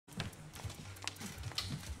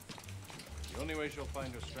The only way she'll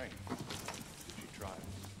find her strength is if she tries.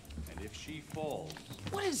 And if she falls...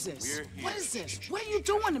 What is this? We're here. What is this? What are you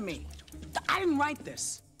doing to me? I didn't write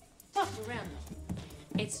this. Look, Miranda,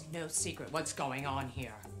 it's no secret what's going on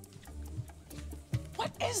here.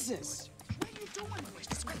 What is this? What are you doing to me?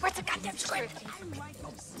 Where's the goddamn script? I didn't write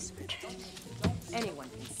this. Anyone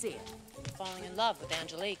can see it. Falling in love with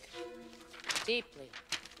Angelique. Deeply,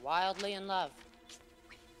 wildly in love.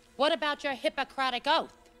 What about your Hippocratic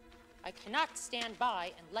oath? I cannot stand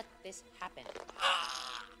by and let this happen.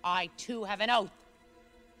 I, too, have an oath.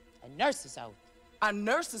 A nurse's oath. A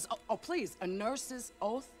nurse's oath? Oh, please, a nurse's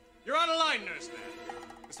oath? You're on a line, nurse man.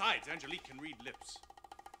 Besides, Angelique can read lips.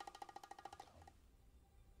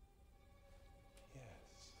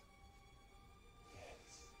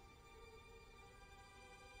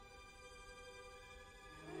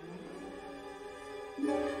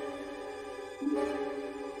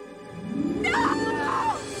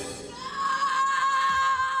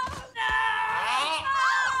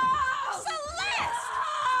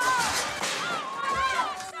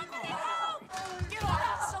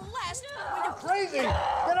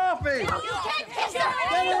 Get off me! You can't kiss her!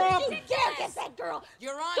 Get her off! You can't kiss that girl!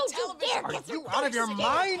 You're on Don't television. you dare kiss her! Are you out of your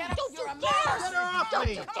mind? Don't you dare! Get her off Don't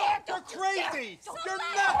me! you dare! You're crazy! Don't You're you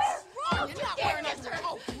nuts! dare! Don't you dare kiss her!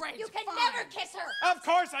 Oh, great. You can Fine. never kiss her! Of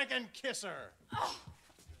course I can kiss her!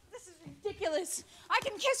 This is ridiculous. I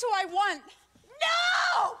can kiss who I want.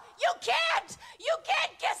 No! You can't! You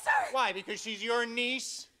can't kiss her! Why, because she's your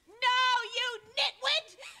niece? No, you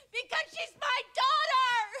nitwit! Because she's my daughter!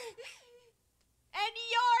 And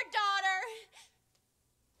your daughter!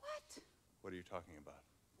 What? What are you talking about?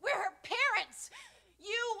 We're her parents!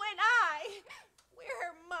 You and I! We're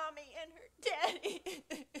her mommy and her daddy!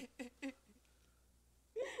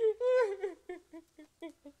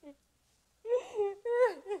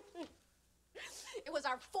 It was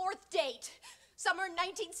our fourth date. Summer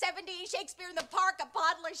 1970, Shakespeare in the Park, a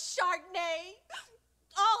bottle of Chardonnay.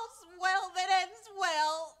 All's well that ends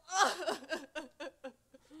well.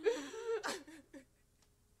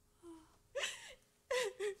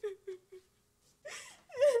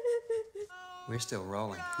 We're still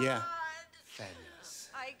rolling. Yeah. Fabulous.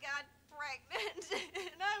 I got pregnant,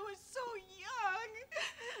 and I was so young.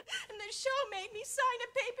 And the show made me sign a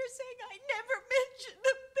paper saying I never mentioned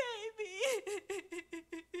the baby.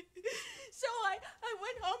 So I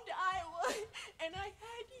went home to Iowa, and I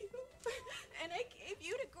had you. And I gave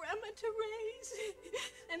you to Grandma to raise.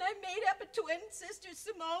 And I made up a twin sister,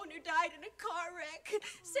 Simone, who died in a car wreck.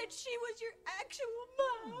 Said she was your actual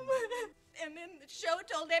mom. And then the show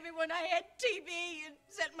told everyone I had TB and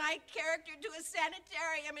sent my character to a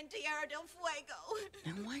sanitarium in Tierra del Fuego.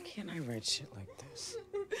 And why can't I write shit like this?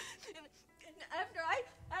 And after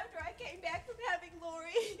I came back from having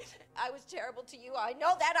Lori, I was terrible to you. I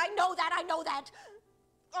know that.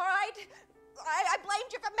 All right? I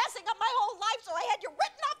blamed you for messing up my whole life, so I had you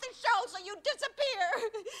written off the show so you'd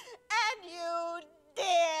disappear. And you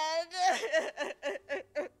did.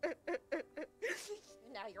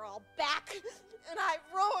 Now you're all back, and I've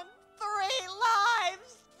ruined 3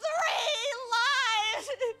 lives. 3 lives!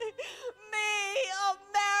 Me,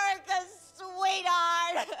 America's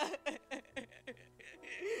sweetheart.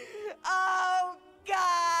 Oh,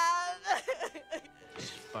 God. It's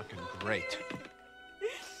fucking great.